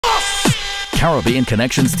Caribbean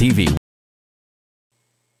Connections TV.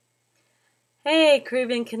 Hey,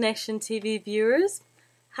 Caribbean Connection TV viewers.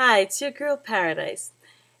 Hi, it's your girl Paradise.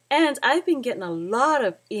 And I've been getting a lot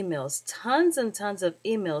of emails, tons and tons of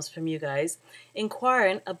emails from you guys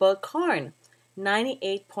inquiring about CARN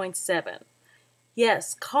 98.7.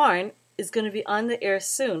 Yes, CARN is going to be on the air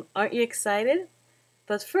soon. Aren't you excited?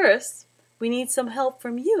 But first, we need some help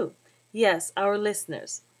from you. Yes, our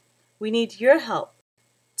listeners. We need your help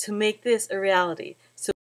to make this a reality.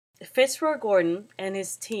 So Fitzroy Gordon and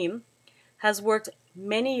his team has worked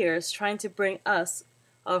many years trying to bring us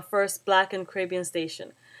our first Black and Caribbean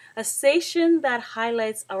station, a station that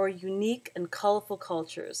highlights our unique and colorful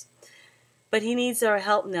cultures. But he needs our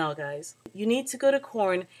help now, guys. You need to go to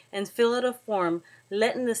CARN and fill out a form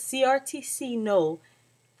letting the CRTC know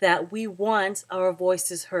that we want our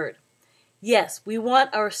voices heard. Yes, we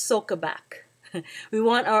want our soca back. We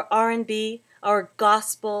want our R&B, our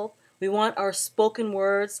gospel. We want our spoken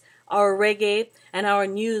words, our reggae, and our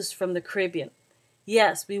news from the Caribbean.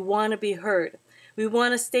 Yes, we want to be heard. We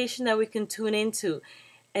want a station that we can tune into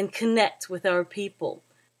and connect with our people.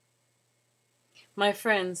 My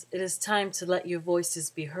friends, it is time to let your voices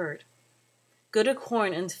be heard. Go to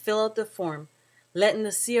CARN and fill out the form, letting the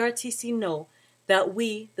CRTC know that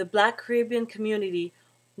we, the Black Caribbean community,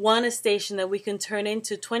 want a station that we can turn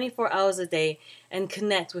into 24 hours a day and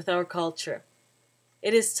connect with our culture.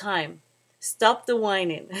 It is time. Stop the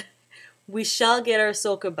whining. We shall get our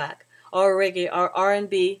soca back, our reggae, our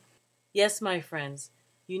R&B. Yes, my friends,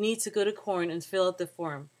 you need to go to CARN and fill out the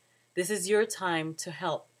form. This is your time to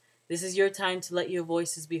help. This is your time to let your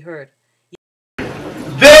voices be heard.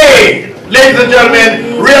 They, ladies and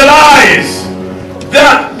gentlemen, realize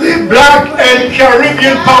that the Black and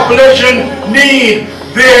Caribbean population need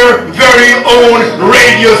their very own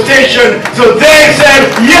radio station. So they said,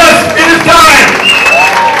 yes, it is time.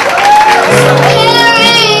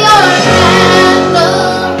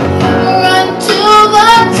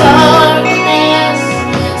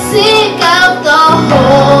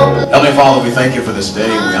 Heavenly Father, we thank you for this day.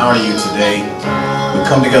 We honor you today. We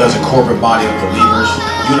come together as a corporate body of believers,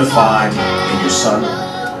 unified in your Son.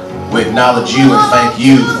 We acknowledge you and thank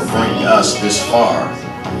you for bringing us this far.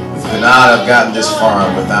 We could not have gotten this far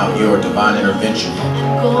without your divine intervention,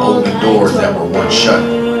 opening doors that were once shut.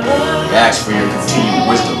 We ask for your continued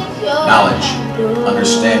wisdom, knowledge,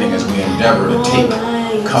 understanding as we endeavor to take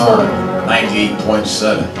CARN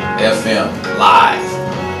 98.7 FM live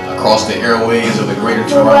across the airways of the greater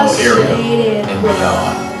Toronto area and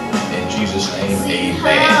beyond. In Jesus' name,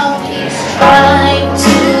 amen. He's trying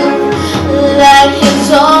to light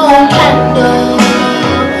his own candle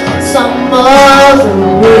some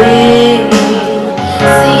other way.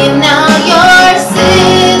 See now your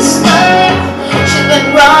sister, she's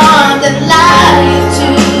been wronged and lied to,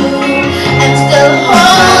 and still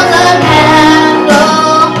holds a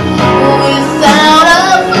candle without a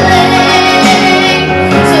flame.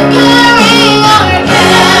 So carry our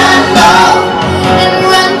candle and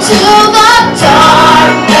run to the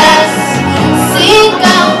darkness. Seek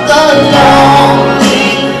out the lonely,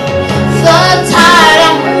 the tired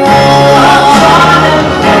and worn.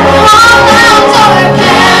 Hold out our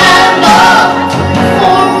candle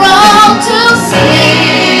for all to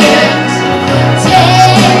see it.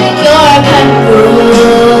 Take your candle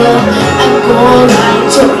and go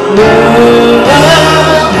light your world.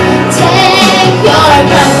 Take your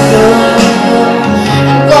candle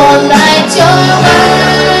and go light your world.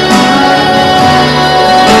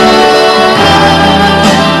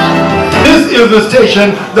 This is the station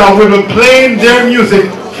that will be playing their music.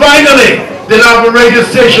 Finally, they'll have a radio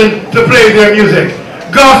station to play their music.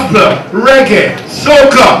 Gospel, reggae,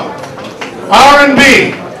 soca,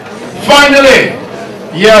 R&B. Finally,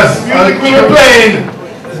 yes, music will be playing.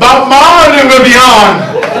 Bob Marley will be on.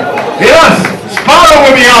 Yes, Sparrow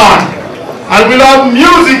will be on. And we'll have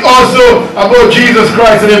music also about Jesus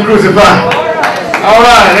Christ and Him crucified. All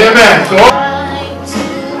right, amen. So,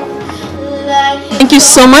 Thank you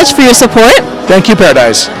so much for your support. Thank you,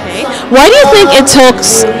 Paradise. Why do you think it took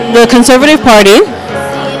the Conservative Party,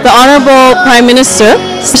 the Honorable Prime Minister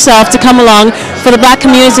himself, to come along for the Black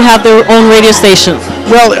community to have their own radio station?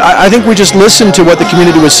 Well, I think we just listened to what the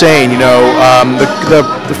community was saying. You know,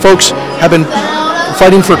 the folks have been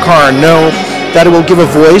fighting for CARN, know that it will give a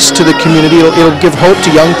voice to the community, it'll give hope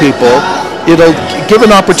to young people, it'll give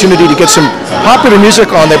an opportunity to get some popular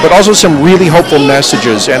music on there, but also some really hopeful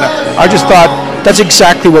messages. And I just thought that's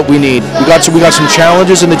exactly what we need. We got some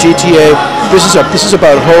challenges in the GTA. This is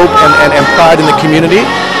about hope and pride in the community.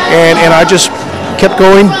 And I just kept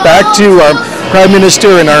going back to Prime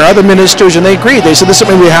Minister and our other ministers, and they agreed. They said this is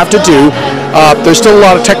something we have to do. There's still a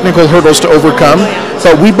lot of technical hurdles to overcome,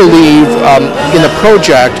 but we believe in the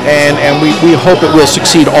project, and we hope it will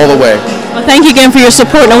succeed all the way. Well, thank you again for your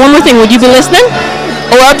support. Now, one more thing, would you be listening?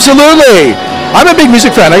 Oh, absolutely. I'm a big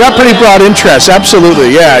music fan. I got pretty broad interests.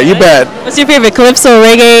 Absolutely, yeah, you bet. What's your favorite, calypso,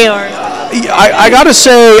 reggae, or? I got to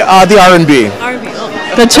say the R&B. R&B.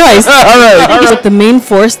 Oh, good choice. All right. The main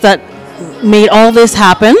force that made all this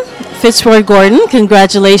happen, Fitzroy Gordon,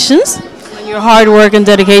 congratulations on your hard work and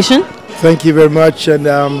dedication. Thank you very much, and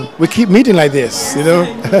we keep meeting like this, you know,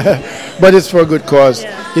 but it's for a good cause.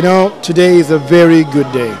 Yeah. You know, today is a very good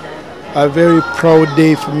day, a very proud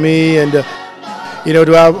day for me, and you know,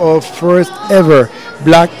 to have our first ever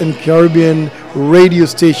Black and Caribbean radio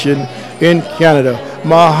station in Canada.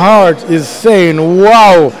 My heart is saying,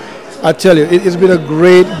 wow! I tell you, it's been a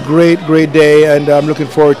great day, and I'm looking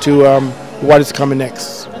forward to what is coming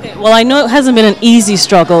next. Okay, well, I know it hasn't been an easy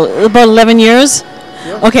struggle. About 11 years?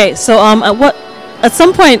 Yeah. Okay, so at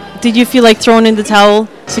some point, did you feel like throwing in the towel,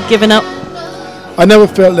 to giving up? I never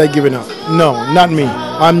felt like giving up. No, not me.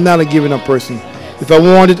 I'm not a giving up person. If I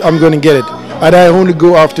want it, I'm going to get it. And I only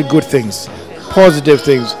go after good things, positive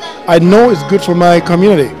things. I know it's good for my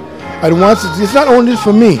community. And once it's not only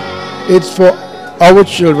for me, it's for our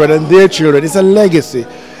children and their children. It's a legacy.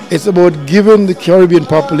 It's about giving the Caribbean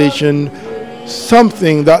population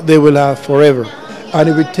something that they will have forever. And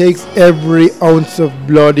if it takes every ounce of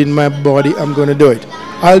blood in my body, I'm going to do it.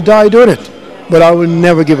 I'll die doing it, but I will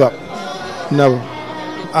never give up. Never.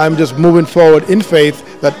 I'm just moving forward in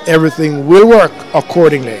faith that everything will work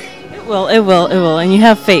accordingly. It will, and you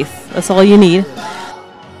have faith. That's all you need.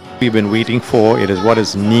 We've been waiting for. It is what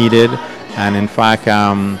is needed, and in fact,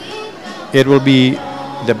 it will be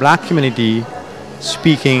the Black community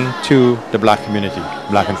speaking to the Black community,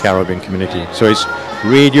 Black and Caribbean community. So it's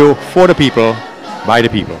radio for the people, by the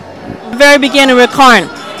people. Very beginning with CARN.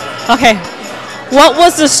 Okay, what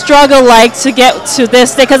was the struggle like to get to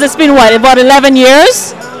this day? Because it's been what, about 11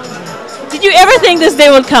 years? Did you ever think this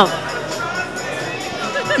day would come?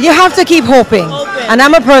 You have to keep hoping. And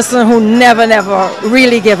I'm a person who never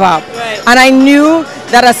really give up. Right. And I knew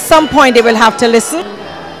that at some point they will have to listen.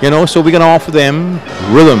 You know, so we're going to offer them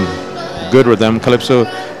rhythm, good rhythm, calypso,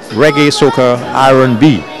 reggae, soca,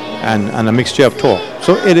 R&B, and a mixture of talk.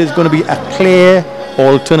 So it is going to be a clear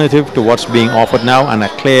alternative to what's being offered now, and a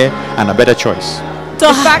clear and a better choice.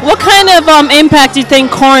 So what kind of impact do you think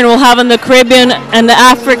CARN will have on the Caribbean and the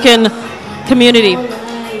African community?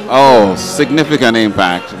 Oh, significant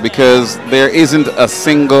impact, because there isn't a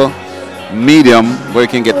single medium where you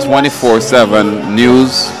can get 24/7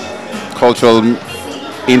 news, cultural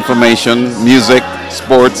information, music,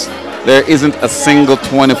 sports. There isn't a single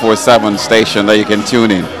 24/7 station that you can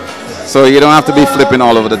tune in. So you don't have to be flipping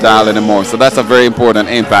all over the dial anymore. So that's a very important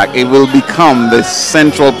impact. It will become the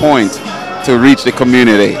central point to reach the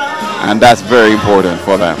community, and that's very important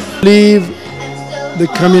for them. I believe the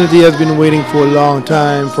community has been waiting for a long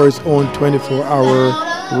time for its own 24-hour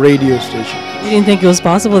radio station. You didn't think it was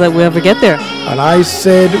possible that we'll ever get there? And I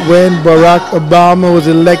said when Barack Obama was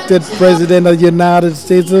elected President of the United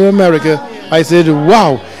States of America, I said,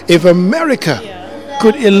 wow, if America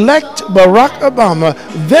could elect Barack Obama,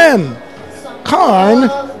 then CARN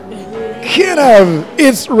can have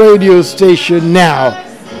its radio station now.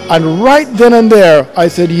 And right then and there, I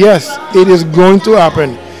said, yes, it is going to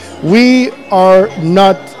happen. We are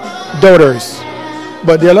not doubters,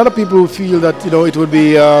 but there are a lot of people who feel that, you know, it would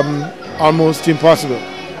be almost impossible.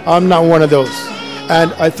 I'm not one of those,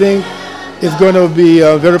 and I think it's going to be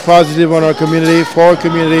very positive on our community, for our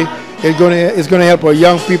community. It's going to help our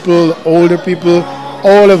young people, older people,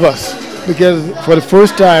 all of us, because for the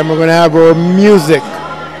first time we're going to have our music,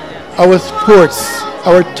 our sports,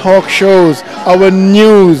 our talk shows, our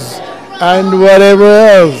news, and whatever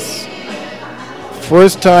else.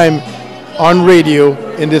 First time on radio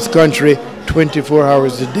in this country, 24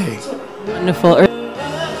 hours a day. Wonderful.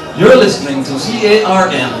 You're listening to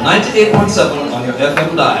CARN 98.7 on your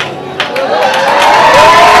FM dial.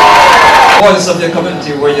 Voice of your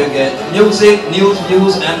community, where you get music, news,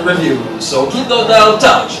 views, and reviews. So keep the dial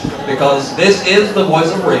touch, because this is the voice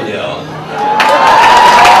of radio.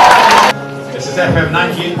 This is FM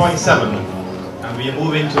 98.7, and we are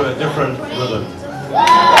moving to a different rhythm.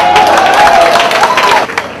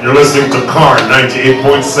 You're listening to CARN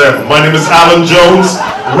 98.7. My name is Alan Jones,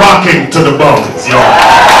 rocking to the bones,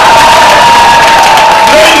 y'all.